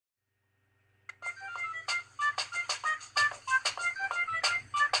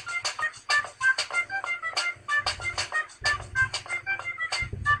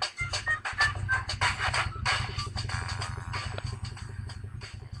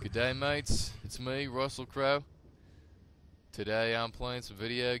Good day, mates. It's me, Russell Crowe. Today I'm playing some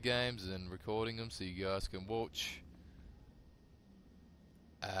video games and recording them so you guys can watch.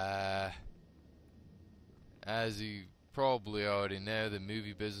 As you probably already know, the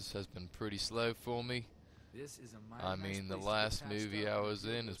movie business has been pretty slow for me. I mean, the last movie I was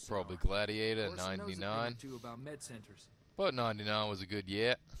in is probably Gladiator in '99. But '99 was a good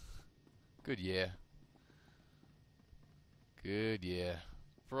year. Good year. Good year.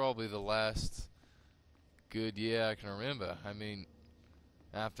 Probably the last good year I can remember. I mean,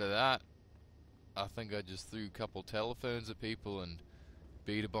 after that, I think I just threw a couple telephones at people and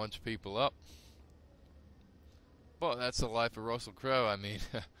beat a bunch of people up. But that's the life of Russell Crowe. I mean,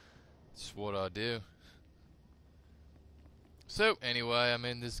 it's what I do. So anyway, I'm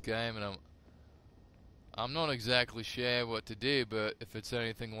in this game and I'm not exactly sure what to do, but if it's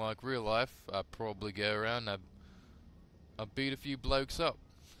anything like real life, I probably go around and I beat a few blokes up.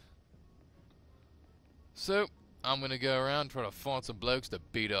 So I'm gonna go around trying to find some blokes to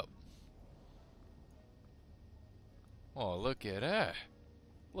beat up. Oh, look at that!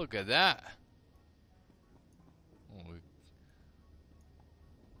 Look at that! Oh,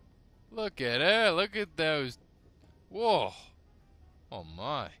 look at her! Look at those! Whoa! Oh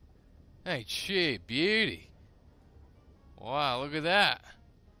my! Ain't she beauty? Wow! Look at that!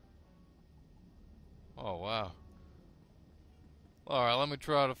 Oh wow! Alright, let me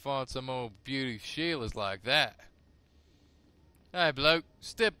try to find some old beauty Sheilas like that. Hey bloke,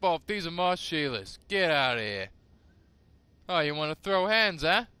 step off, these are my Sheilas. Get out of here. Oh, you want to throw hands,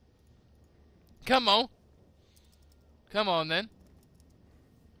 huh? Come on. Come on then.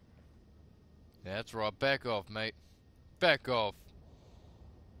 Yeah, that's right, back off, mate. Back off.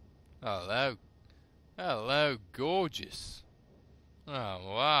 Hello. Hello, gorgeous. Oh,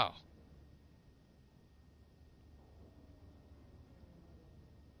 wow.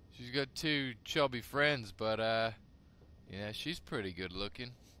 She's got two chubby friends, but, yeah, she's pretty good looking.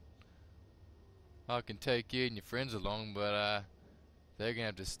 I can take you and your friends along, but, they're gonna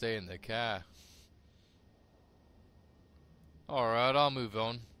have to stay in the car. Alright, I'll move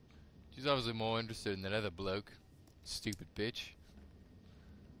on. She's obviously more interested in that other bloke. Stupid bitch.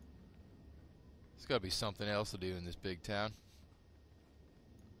 There's gotta be something else to do in this big town.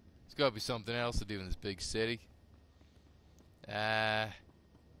 There's gotta be something else to do in this big city.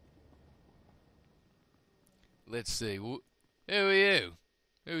 Let's see. Who are you?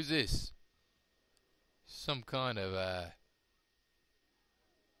 Who's this? Some kind of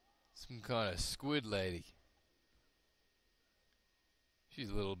squid lady. She's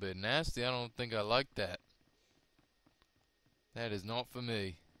a little bit nasty. I don't think I like that. That is not for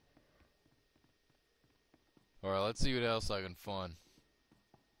me. Alright, let's see what else I can find.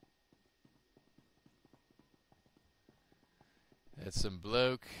 That's some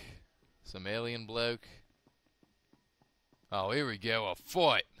bloke. Some alien bloke. Oh, here we go, a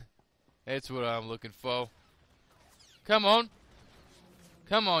fight. That's what I'm looking for. Come on.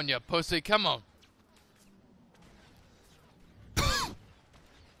 Come on, you pussy, come on.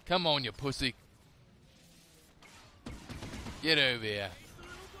 Come on, you pussy. Get over here.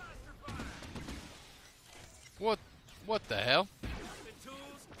 What the hell?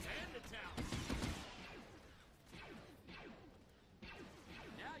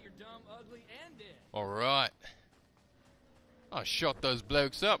 Alright. I shot those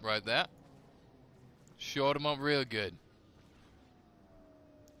blokes up right there. Shot them up real good.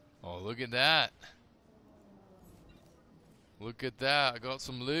 Oh, look at that. Look at that. I got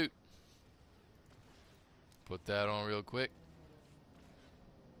some loot. Put that on real quick.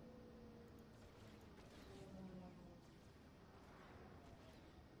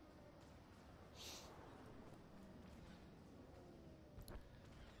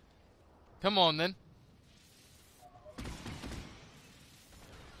 Come on then.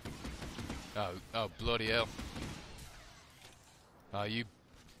 Oh, bloody hell. Oh, you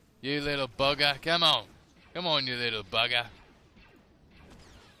little bugger. Come on. Come on, you little bugger.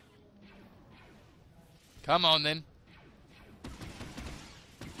 Come on, then.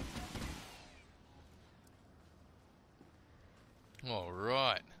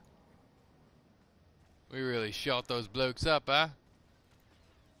 Alright. We really shot those blokes up, huh?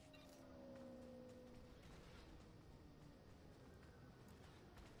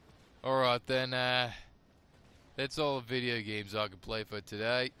 Alright then, that's all the video games I can play for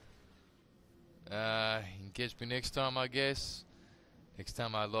today. You can catch me next time, I guess. Next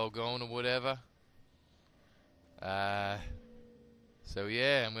time I log on or whatever. So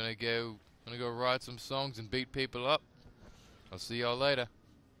yeah, I'm gonna go write some songs and beat people up. I'll see y'all later.